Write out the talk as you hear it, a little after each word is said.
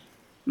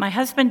My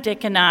husband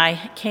Dick and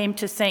I came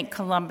to St.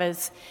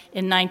 Columba's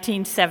in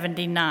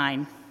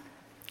 1979.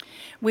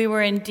 We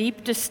were in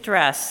deep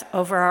distress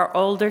over our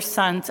older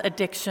son's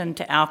addiction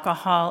to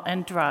alcohol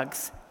and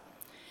drugs.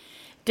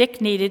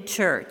 Dick needed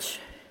church.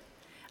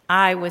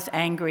 I was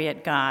angry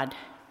at God.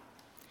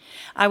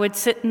 I would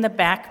sit in the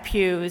back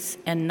pews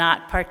and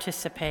not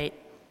participate.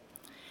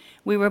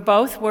 We were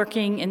both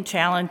working in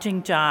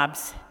challenging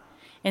jobs,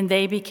 and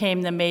they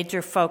became the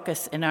major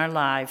focus in our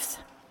lives.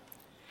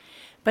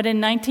 But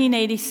in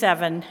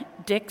 1987,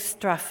 Dick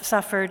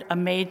suffered a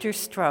major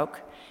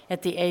stroke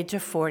at the age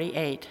of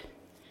 48.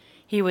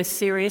 He was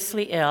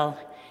seriously ill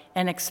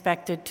and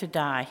expected to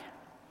die.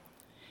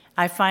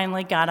 I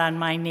finally got on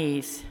my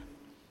knees.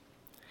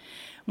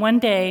 One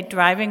day,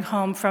 driving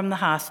home from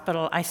the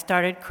hospital, I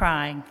started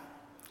crying.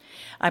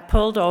 I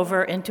pulled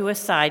over into a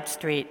side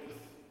street.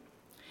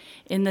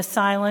 In the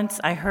silence,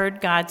 I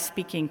heard God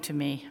speaking to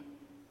me.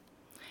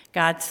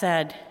 God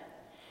said,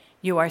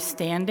 "You are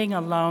standing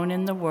alone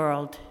in the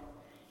world,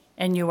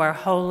 and you are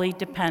wholly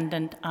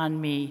dependent on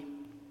me."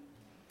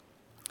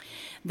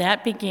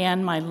 That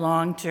began my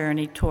long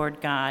journey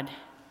toward God.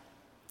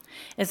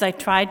 As I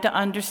tried to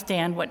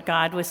understand what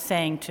God was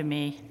saying to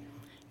me,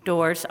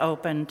 doors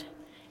opened,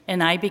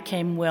 and I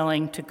became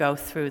willing to go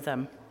through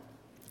them.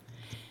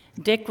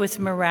 Dick was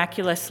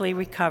miraculously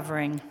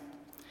recovering.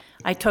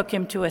 I took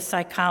him to a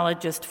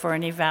psychologist for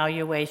an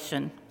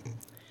evaluation.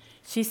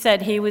 She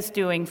said he was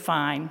doing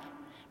fine,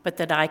 but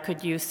that I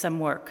could use some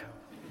work.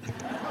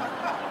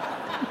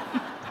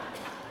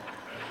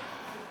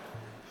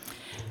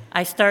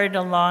 I started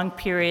a long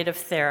period of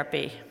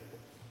therapy.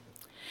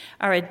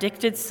 Our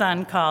addicted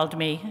son called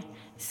me,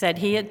 said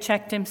he had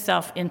checked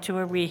himself into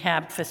a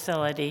rehab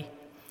facility,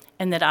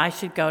 and that I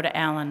should go to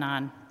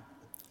Al-Anon.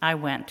 I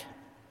went.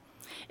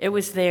 It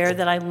was there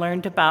that I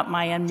learned about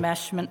my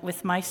enmeshment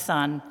with my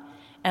son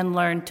and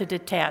learned to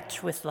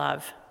detach with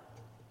love.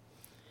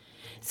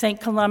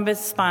 St. Columba's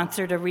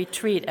sponsored a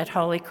retreat at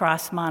Holy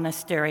Cross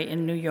Monastery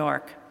in New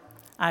York.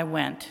 I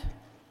went.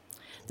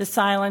 The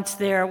silence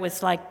there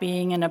was like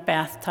being in a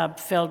bathtub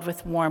filled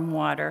with warm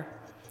water.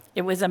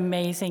 It was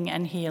amazing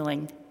and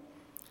healing.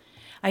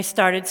 I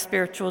started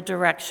spiritual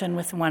direction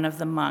with one of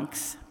the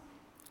monks.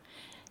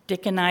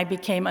 Dick and I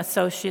became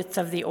associates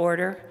of the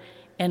order,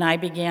 and I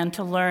began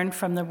to learn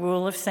from the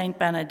rule of St.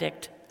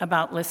 Benedict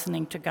about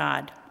listening to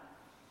God.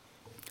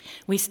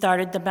 We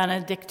started the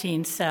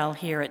Benedictine cell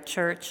here at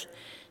church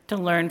to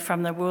learn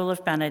from the rule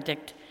of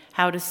Benedict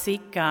how to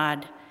seek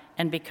God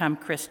and become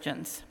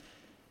Christians.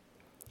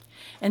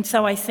 And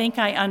so I think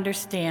I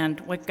understand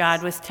what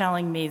God was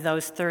telling me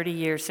those 30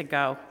 years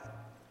ago.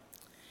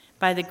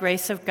 By the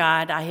grace of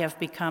God, I have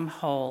become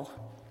whole.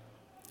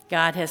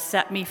 God has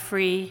set me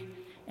free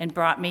and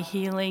brought me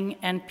healing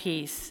and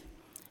peace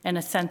and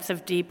a sense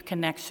of deep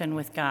connection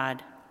with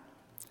God.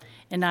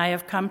 And I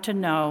have come to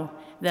know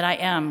that I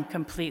am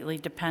completely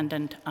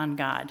dependent on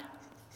God.